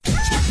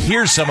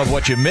Here's some of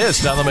what you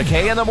missed on the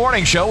McKay in the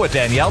Morning Show with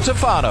Danielle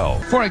Tafano.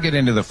 Before I get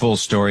into the full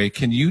story,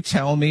 can you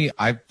tell me,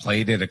 I've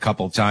played it a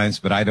couple times,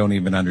 but I don't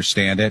even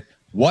understand it.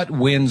 What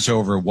wins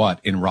over what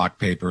in rock,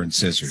 paper, and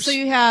scissors? So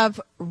you have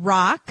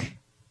rock,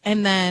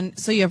 and then,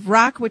 so you have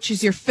rock, which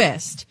is your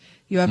fist.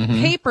 You have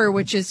paper,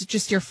 which is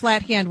just your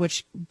flat hand,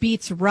 which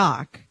beats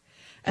rock.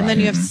 And then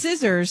you have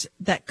scissors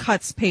that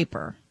cuts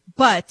paper.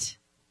 But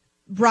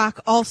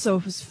rock also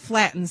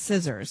flattens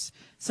scissors.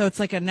 So it's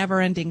like a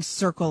never-ending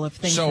circle of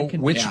things that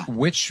can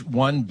which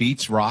one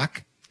beats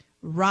rock?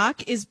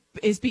 Rock is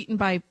beaten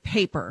by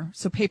paper.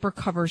 So paper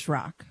covers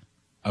rock.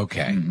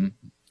 Okay.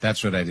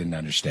 That's what I didn't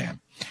understand.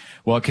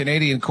 Well, a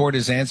Canadian court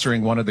is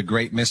answering one of the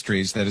great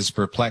mysteries that has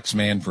perplexed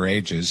man for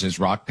ages. Is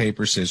rock,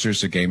 paper,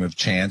 scissors a game of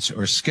chance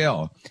or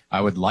skill? I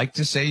would like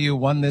to say you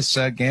won this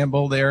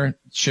gamble there,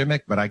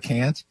 Shimmick, but I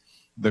can't.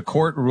 The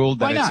court ruled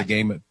that it's a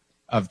game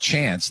of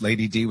chance.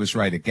 Lady D was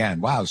right again.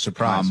 Wow,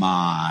 surprise. Come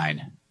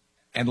on.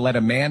 And let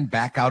a man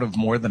back out of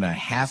more than a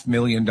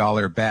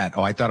 $500,000 bet.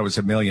 Oh, I thought it was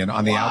 $1 million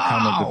on the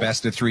outcome of the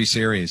best of 3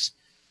 series.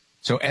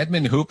 So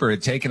Edmund Hooper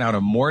had taken out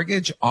a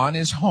mortgage on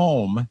his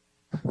home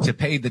to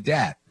pay the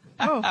debt.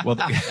 Oh,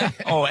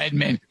 Well,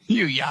 Edmund,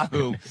 you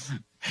yahoo.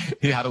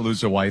 He had to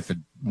lose a wife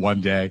in one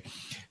day.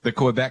 The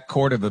Quebec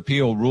Court of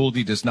Appeal ruled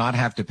he does not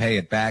have to pay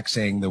it back,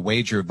 saying the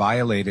wager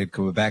violated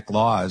Quebec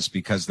laws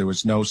because there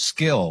was no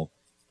skill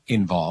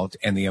involved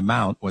and the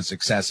amount was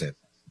excessive.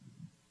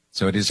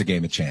 So it is a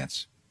game of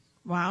chance.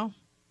 wow.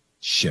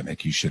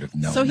 Shimmick, you should have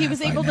known. So he that was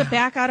by able now. to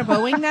back out of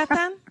owing that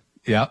then?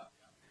 Yep.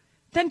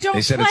 Then don't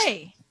They said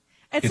play.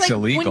 It's it's like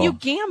illegal. when you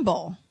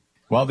gamble.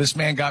 Well, this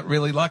man got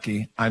really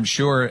lucky. I'm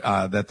sure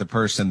that the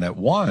person that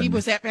won He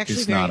was actually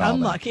is very not all that.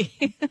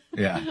 unlucky.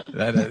 Yeah,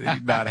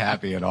 he's not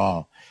happy at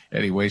all,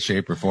 any way,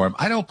 shape, or form.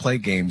 I don't play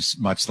games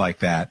much like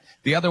that.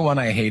 The other one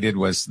I hated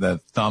was the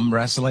thumb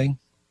wrestling.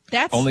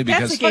 That's Only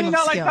because- that's a Why game do of you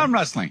not like skill. thumb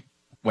wrestling?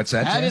 What's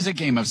that? That Jen? is a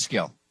game of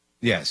skill.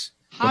 Yes.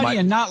 How do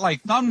you not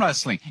like thumb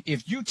wrestling?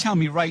 If you tell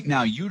me right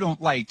now you don't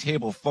like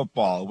table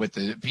football with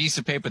the piece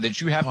of paper that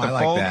you have Oh, to I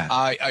like fold,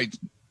 that.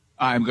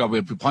 I'm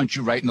going to punch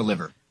you right in the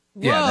liver.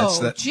 Yeah, Whoa,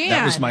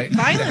 that was my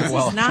violence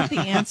well, is not the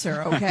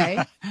answer,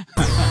 okay?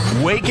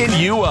 Waking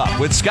you up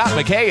with Scott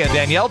McKay and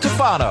Danielle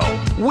Tafano.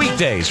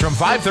 Weekdays from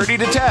 5:30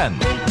 to 10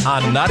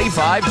 on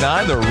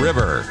 95.9 The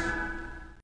River.